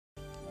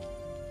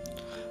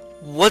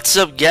What's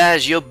up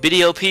guys, yo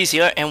BDOPs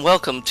here and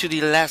welcome to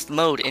the last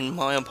mode in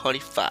Mario Party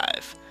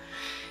 5.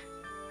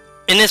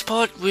 In this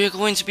part, we're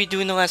going to be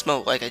doing the last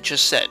mode like I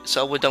just said.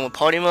 So we're done with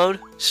party mode,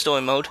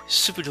 story mode,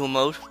 super duel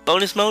mode,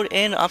 bonus mode,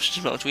 and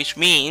options mode, which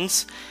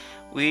means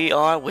we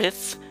are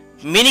with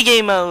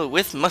minigame mode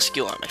with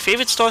Muscular, my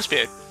favorite star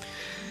spirit.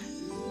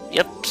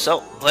 Yep,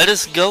 so let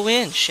us go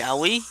in, shall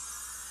we?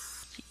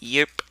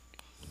 Yep.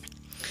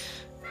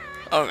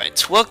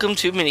 Alright, welcome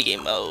to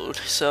minigame mode.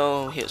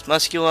 So, here's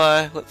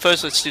Muscular.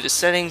 First, let's do the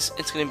settings.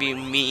 It's gonna be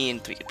me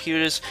and 3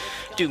 computers.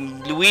 Do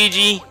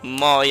Luigi,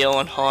 Mario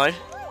on hard,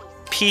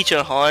 Peach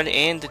on hard,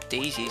 and the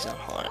Daisies on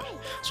hard.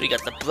 So we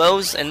got the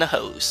bros and the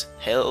hoes.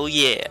 Hell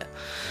yeah.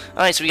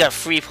 Alright, so we got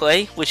free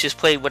play, which is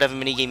play whatever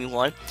minigame you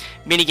want.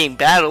 Minigame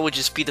battle, which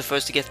is be the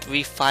first to get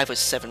 3, 5, or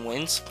 7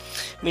 wins.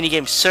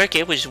 Minigame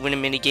circuit, which is win a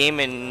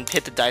minigame and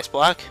hit the dice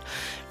block.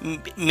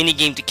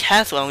 Minigame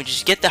decathlon, which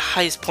is get the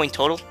highest point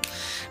total.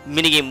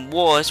 Minigame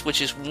wars,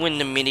 which is win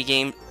the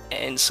minigame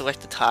and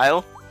select the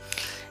tile.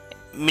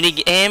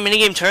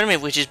 Minigame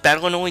tournament, which is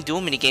battle and only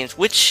dual minigames,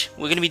 which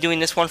we're going to be doing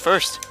this one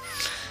first.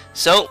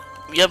 So,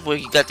 yep,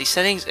 we got these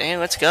settings, and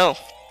let's go.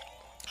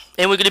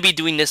 And we're going to be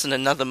doing this in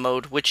another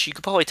mode, which you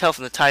could probably tell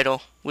from the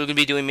title. We're going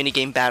to be doing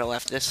minigame battle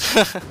after this.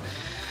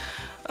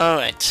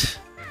 Alright.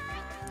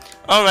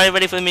 Alright,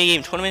 ready for the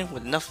minigame tournament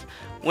with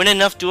win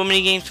enough dual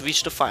minigames to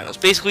reach the finals.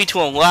 Basically,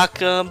 to unlock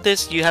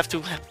this, you have to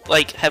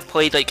have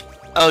played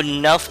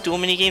enough dual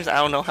minigames. I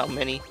don't know how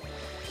many.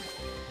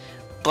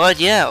 But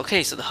yeah,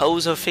 okay, so the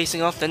hoes are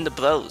facing off, then the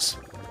bros.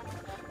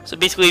 So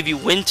basically, if you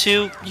win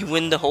 2, you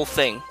win the whole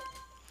thing.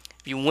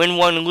 If you win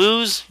 1 and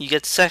lose, you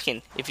get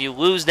second. If you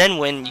lose then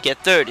win, you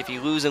get third. If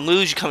you lose and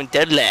lose, you come in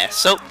dead last.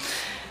 So,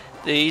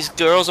 these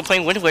girls are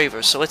playing Wind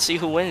Waver, so let's see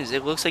who wins.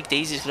 It looks like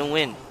Daisy's gonna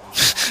win.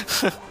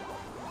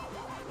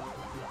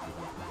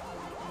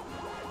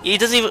 It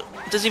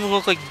doesn't even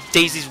look like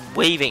Daisy's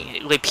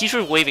waving. Like, Peach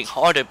was waving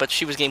harder, but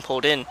she was getting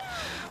pulled in.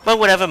 But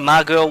whatever,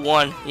 my girl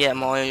won. Yeah,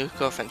 Mario, your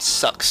girlfriend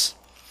sucks.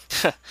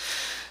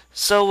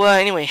 So,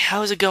 anyway,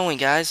 how's it going,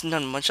 guys?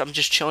 Not much. I'm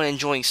just chilling,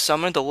 enjoying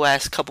summer, the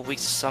last couple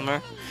weeks of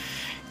summer.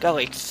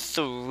 Got,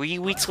 3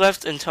 weeks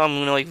left until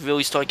I'm gonna,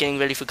 really start getting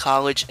ready for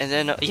college. And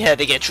then, yeah,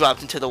 they get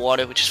dropped into the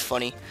water, which is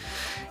funny.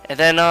 And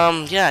then,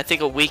 yeah, I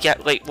think a week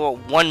at,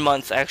 1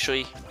 month,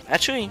 actually,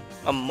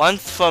 a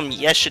month from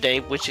yesterday,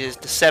 which is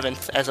the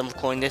 7th, as I'm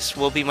recording this,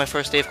 will be my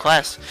first day of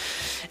class.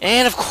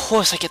 And, of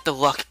course, I get the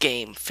luck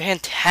game.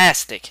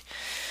 Fantastic.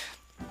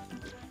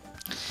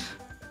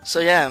 So,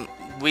 yeah,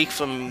 week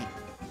from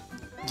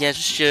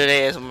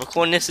yesterday, as I'm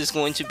recording this, is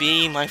going to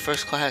be my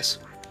first class.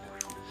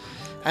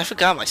 I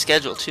forgot my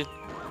schedule, too.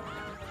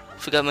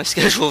 So I'm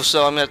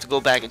gonna have to go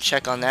back and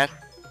check on that.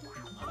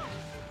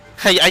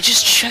 Hey, I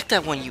just checked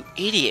that one, you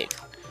idiot.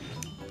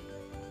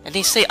 And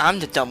they say I'm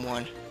the dumb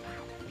one.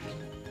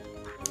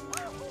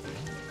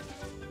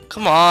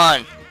 Come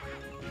on.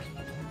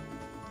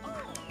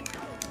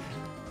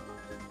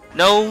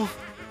 No.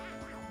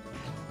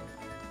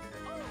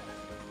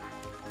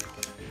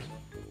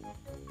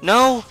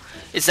 No.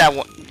 Is that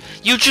one?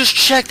 You just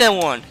checked that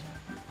one.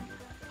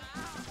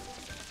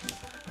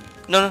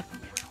 No.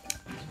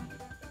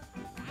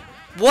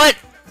 What?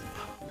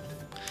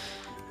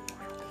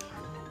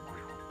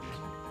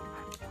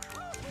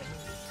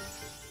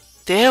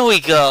 There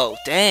we go.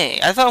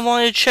 Dang. I thought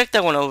Mario checked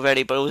that one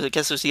already, but I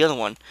guess it was the other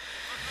one.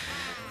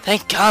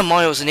 Thank God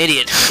Mario's an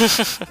idiot.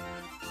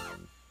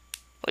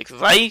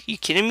 Right? You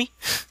kidding me?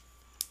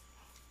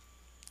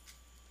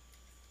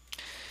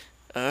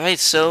 Alright,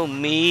 so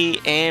me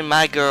and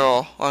my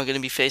girl are going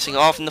to be facing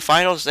off in the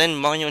finals, then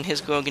Mario and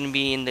his girl are going to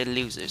be in the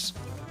losers.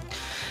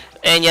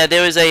 And yeah,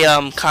 there is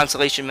a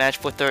consolation match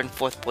for 3rd and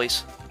 4th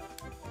place.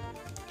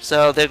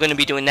 So they're going to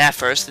be doing that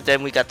first,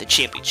 then we got the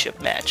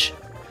championship match.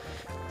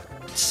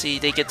 Let's see,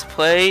 they get to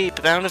play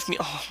Bound of Me.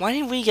 Oh, why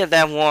didn't we get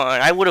that one?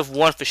 I would have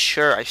won for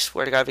sure, I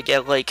swear to God, to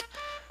get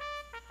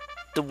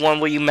the one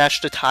where you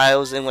match the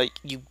tiles and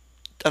you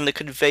on the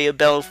conveyor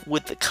belt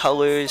with the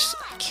colors.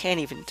 I can't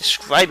even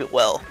describe it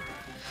well.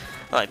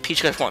 Alright,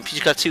 Peach got 1,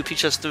 Peach got 2,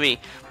 Peach has 3,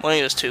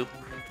 Mario has 2.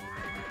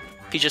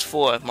 Peach has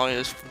 4, Mario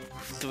has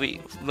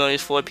 3, Mario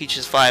has 4, Peach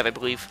has 5, I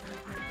believe.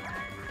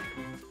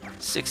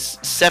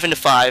 7 to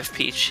 5,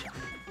 Peach.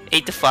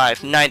 8 to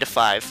 5, 9 to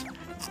 5.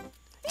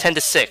 10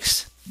 to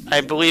 6.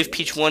 I believe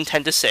Peach won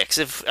 10 to 6.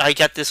 If I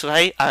got this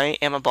right, I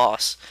am a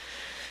boss.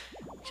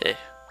 Okay.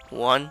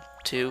 1,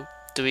 2,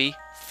 3,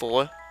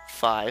 4,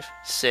 5,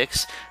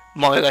 6.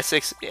 Mario got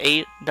 6,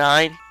 8,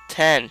 9,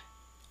 10.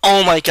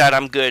 Oh my God,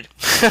 I'm good.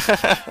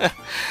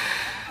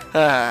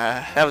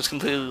 That was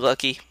completely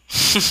lucky.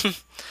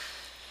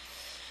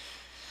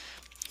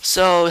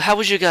 So, how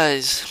was your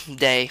guys'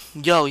 day?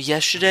 Yo,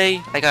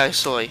 yesterday I got a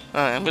story.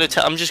 Alright,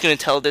 I'm just gonna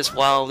tell this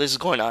while this is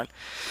going on.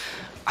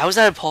 I was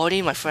at a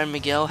party my friend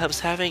Miguel was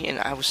having, and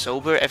I was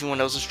sober.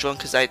 Everyone else was drunk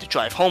because I had to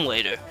drive home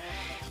later.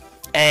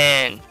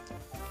 And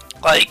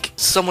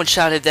someone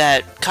shouted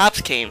that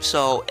cops came,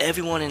 so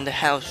everyone in the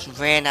house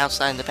ran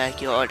outside in the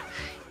backyard.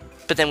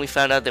 But then we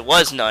found out there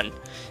was none,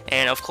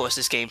 and of course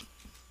this game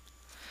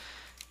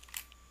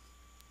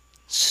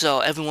So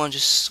everyone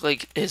just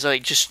like is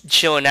like just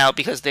chilling out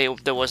because there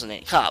wasn't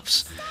any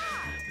cops.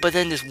 But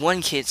then this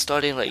one kid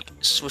started like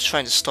was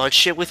trying to start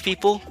shit with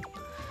people,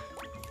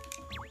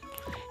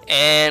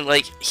 and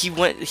like he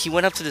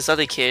went up to this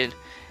other kid.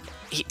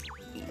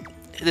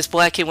 This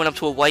black kid went up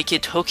to a white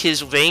kid, took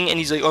his ring, and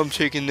he's like, I'm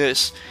taking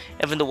this.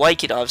 And then the white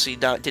kid obviously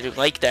didn't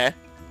like that.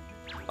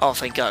 Oh,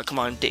 thank God. Come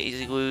on,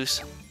 Daisy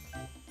lose.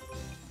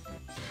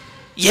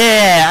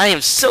 Yeah, I am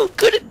so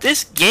good at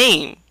this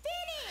game.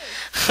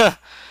 So,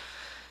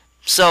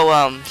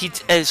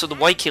 so the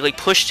white kid, like,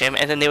 pushed him,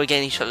 and then they were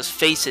getting each other's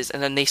faces,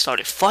 and then they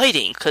started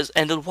fighting,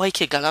 and the white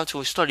kid got out to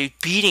him and started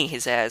beating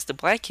his ass. The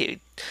black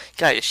kid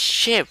got his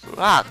shit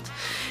rocked.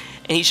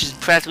 And he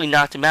just practically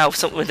knocked him out.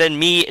 So then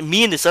me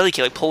and this other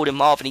kid like pulled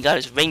him off, and he got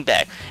his ring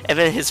back. And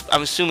then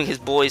I'm assuming his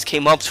boys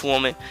came up to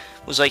him and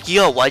was like,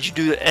 "Yo, why'd you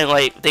do that?" And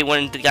like they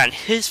went and got in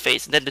his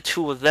face. And then the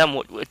two of them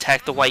would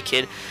attack the white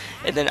kid.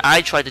 And then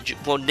I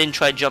didn't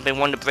try to jump in,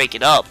 wanted to break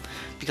it up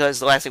because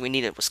the last thing we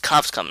needed was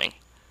cops coming.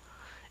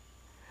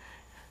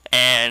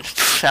 And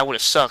that would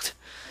have sucked.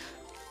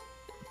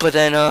 But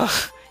then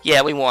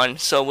yeah, we won.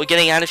 So we're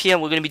getting out of here.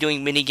 We're gonna be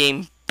doing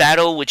minigame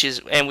battle,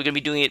 and we're gonna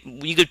be doing it.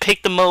 You could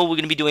pick the mode. We're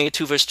gonna be doing it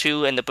 2 vs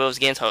 2 and the Bros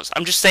Against house.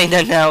 I'm just saying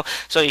that now,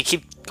 so you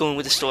keep going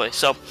with the story.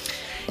 So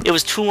it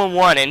was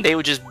 2-on-1, and they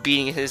were just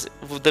beating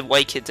the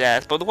white kid's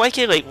ass. But the white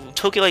kid like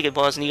took it like it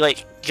was, and he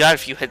like got a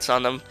few hits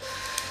on them.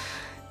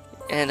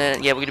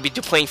 And yeah, we're gonna be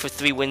playing for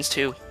 3 wins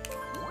too.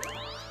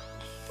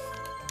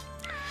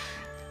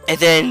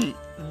 And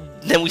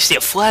then we see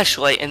a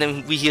flashlight, and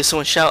then we hear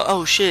someone shout,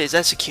 "Oh shit, is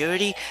that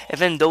security?"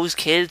 And then those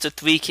kids, the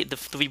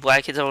three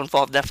black kids that were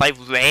involved in that fight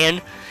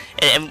ran,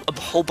 and a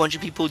whole bunch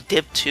of people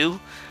dipped too.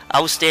 I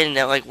was standing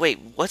there like, wait,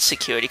 what's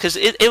security? Because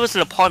it was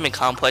an apartment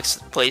complex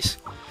place.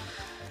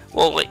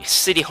 Well, like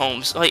city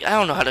homes. Like, I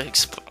don't know how to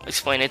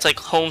explain it. It's like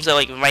homes that are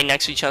like right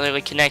next to each other,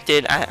 like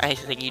connected. I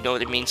think you know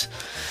what it means.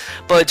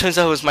 But it turns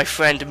out it was my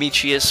friend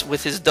Demetrius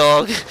with his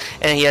dog,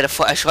 and he had a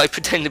flashlight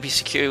pretending to be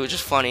security, which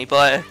is funny,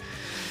 but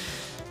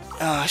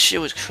shit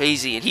was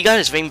crazy, and he got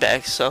his ring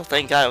back, so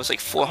thank God. It was like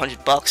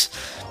 $400.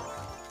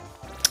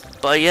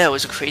 But yeah, it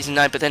was a crazy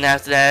night. But then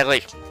after that,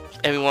 like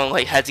everyone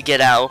like had to get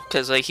out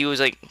because like he was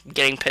like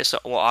getting pissed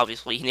off. Well,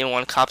 obviously he didn't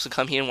want cops to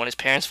come. He didn't want his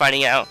parents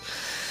finding out.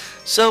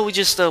 So we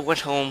just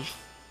went home.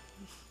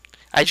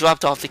 I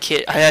dropped off the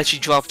kid. I actually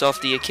dropped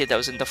off the kid that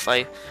was in the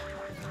fight.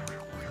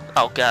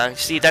 Oh God,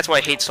 see, that's why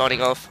I hate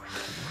starting off.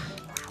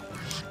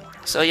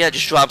 So yeah, I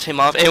just dropped him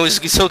off, and it was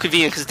so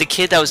convenient because the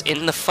kid that was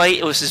in the fight,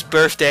 it was his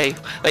birthday.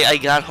 Like I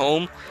got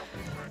home,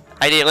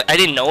 I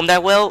didn't know him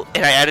that well,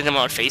 and I added him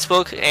on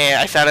Facebook, and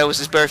I found out it was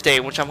his birthday,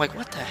 which I'm like,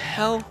 what the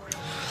hell?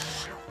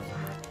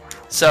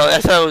 So I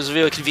thought it was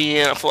really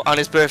convenient. On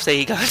his birthday,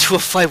 he got into a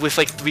fight with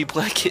like 3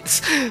 black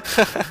kids.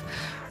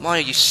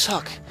 Mario, you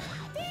suck.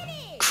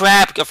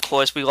 Crap! Of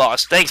course we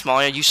lost. Thanks,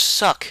 Mario. You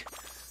suck.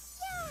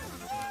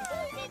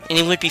 And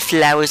it would be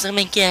flowers. Oh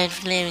my God,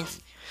 flowers.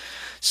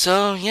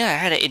 So, yeah, I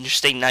had an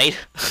interesting night.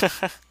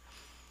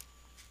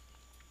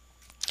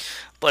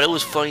 But it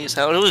was funny as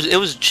hell. It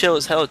was chill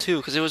as hell, too,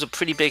 because it was a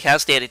pretty big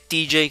house. They had a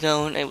DJ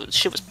going, and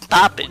shit was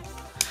popping.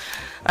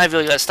 I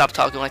really gotta stop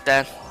talking like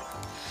that.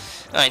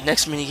 Alright,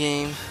 next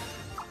minigame.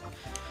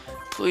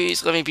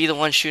 Please, let me be the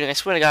one shooting. I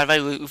swear to God,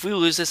 if we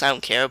lose this, I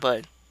don't care,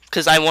 but...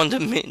 Because I won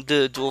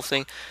the duel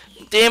thing.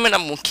 Damn it,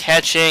 I'm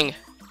catching.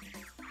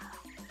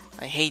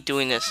 I hate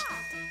doing this.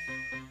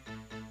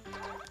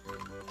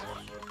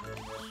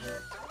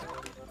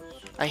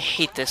 I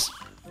hate this.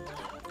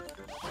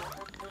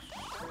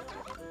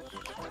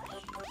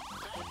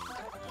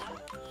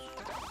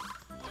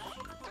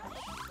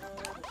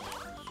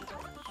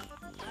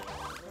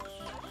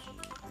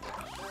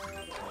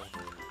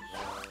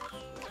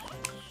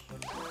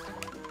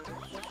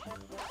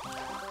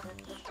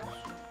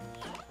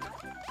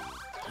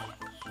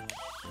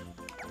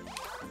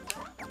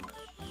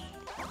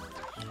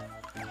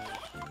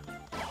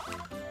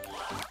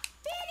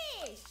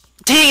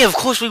 Dang, of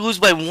course we lose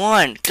by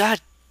 1.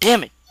 God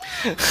damn it.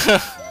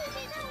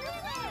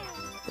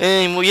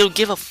 And we don't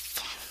give a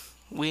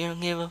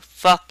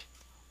fuck.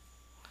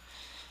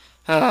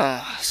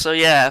 So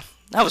yeah,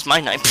 that was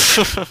my night.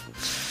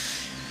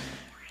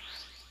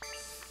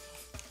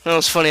 That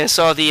was funny. I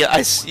saw I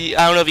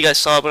don't know if you guys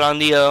saw it, but on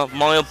the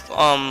Mario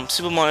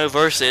Super Mario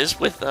Versus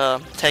with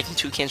Tekken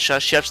 2 Ken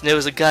Josh Jepsen, there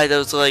was a guy that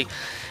was like,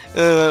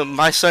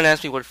 my son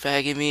asked me what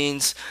faggot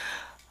means.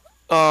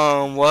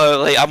 Well,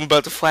 like, I'm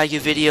about to flag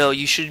your video.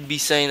 You shouldn't be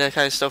saying that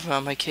kind of stuff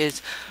around my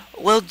kids.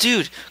 Well,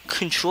 dude,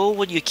 control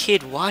what your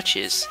kid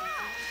watches.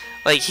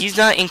 Like, he's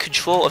not in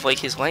control of, like,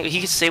 his language. He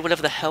can say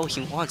whatever the hell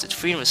he wants. It's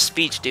freedom of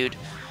speech, dude.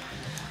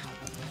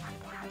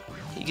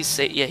 He can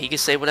say, yeah, he can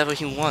say whatever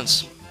he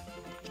wants.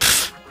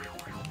 Pfft.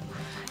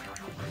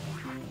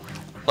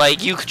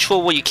 Like, you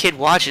control what your kid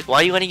watches. Why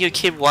are you letting your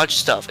kid watch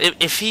stuff?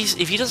 If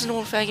he doesn't know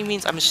what faggot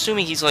means, I'm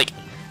assuming he's, like,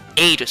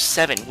 8 or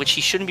 7, which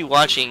he shouldn't be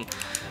watching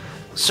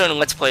certain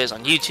Let's Players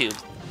on YouTube,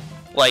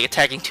 like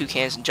Attacking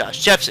Toucans and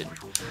Josh Jepsen.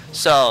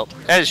 So,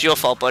 that is your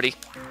fault, buddy.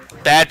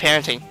 Bad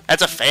parenting.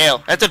 That's a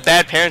fail. That's a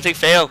bad parenting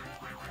fail.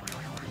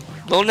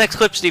 Roll the next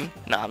clip, Steven.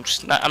 No,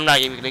 I'm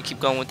not even gonna keep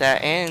going with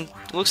that. And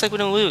it looks like we're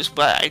gonna lose,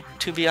 but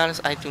to be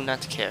honest, I do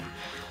not care.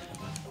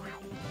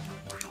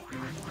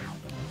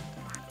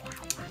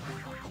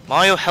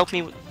 Mario, help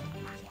me.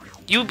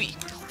 You be.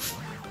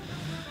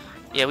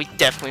 Yeah, we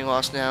definitely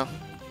lost now.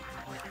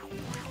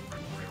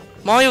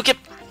 Mario, get.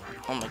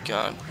 Oh my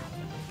god.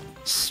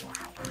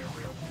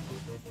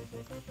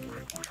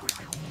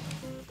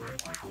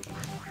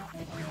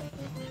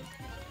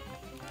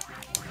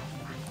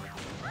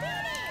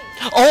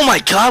 Oh my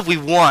god, we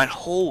won!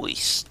 Holy.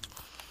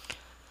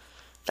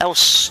 That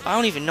was. I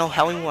don't even know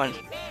how we won.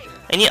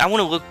 I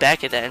want to look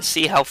back at that and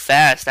see how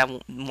fast that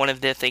one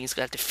of their things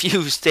got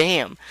defused.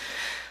 Damn.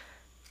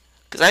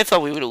 Because I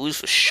thought we would lose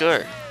for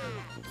sure.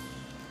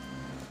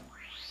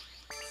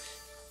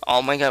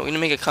 Oh my god, we're gonna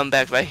make a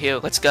comeback right here.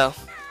 Let's go.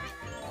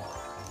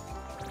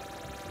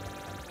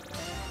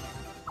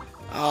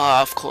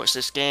 Oh, of course,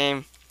 this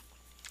game.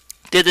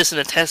 Did this in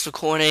a test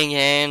recording,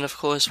 and of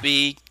course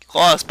we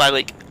lost by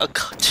like a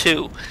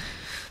 2.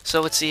 So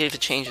let's see if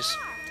it changes.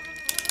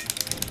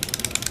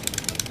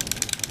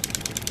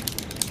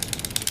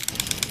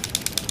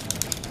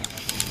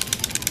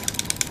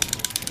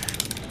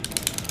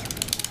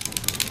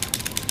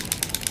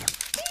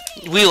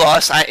 We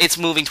lost. It's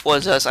moving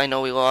towards us. I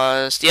know we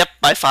lost. Yep,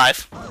 by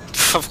 5.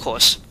 Of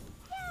course.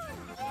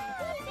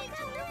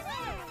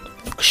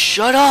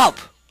 Shut up!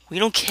 We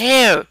don't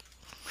care.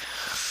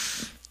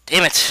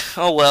 Damn it.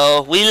 Oh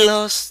well. We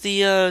lost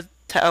the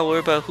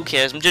tower, but who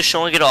cares? I'm just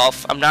showing it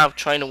off. I'm not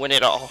trying to win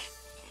it all.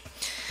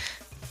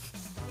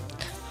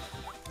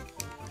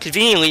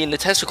 Conveniently, in the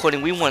test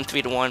recording, we won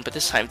 3-1, but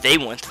this time they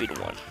won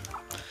 3-1.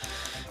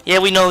 Yeah,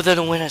 we know they're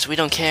the winners. We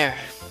don't care.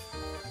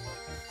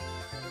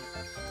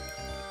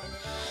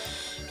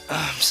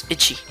 It's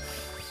itchy.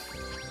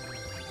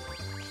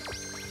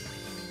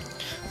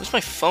 Where's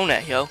my phone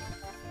at, yo?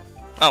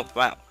 Oh,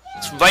 wow.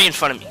 It's right in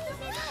front of me.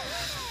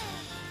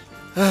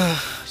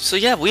 So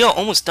yeah, we are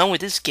almost done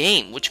with this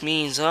game, which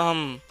means,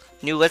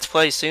 new Let's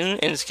Play soon,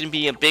 and it's gonna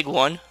be a big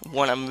one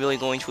I'm really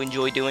going to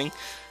enjoy doing.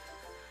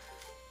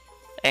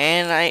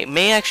 And I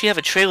may actually have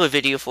a trailer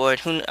video for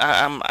it.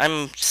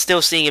 I'm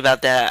still seeing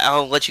about that.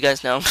 I'll let you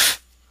guys know.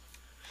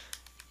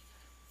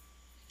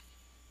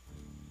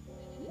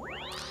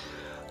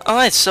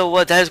 Alright,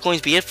 so that is going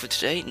to be it for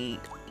today.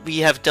 We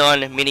have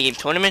done minigame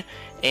tournament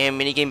and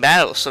minigame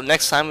battles. So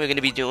next time we're going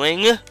to be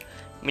doing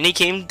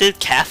minigame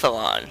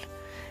decathlon.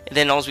 And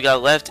then all we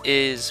got left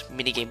is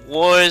minigame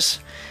wars,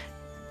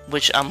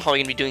 which I'm probably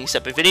going to be doing a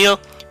separate video.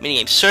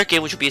 Minigame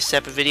circuit, which will be a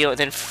separate video. And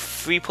then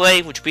free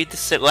play, which will be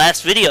the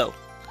last video.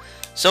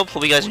 So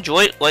hope you guys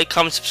enjoyed. Like,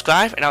 comment,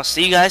 subscribe, and I'll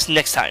see you guys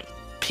next time.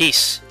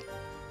 Peace.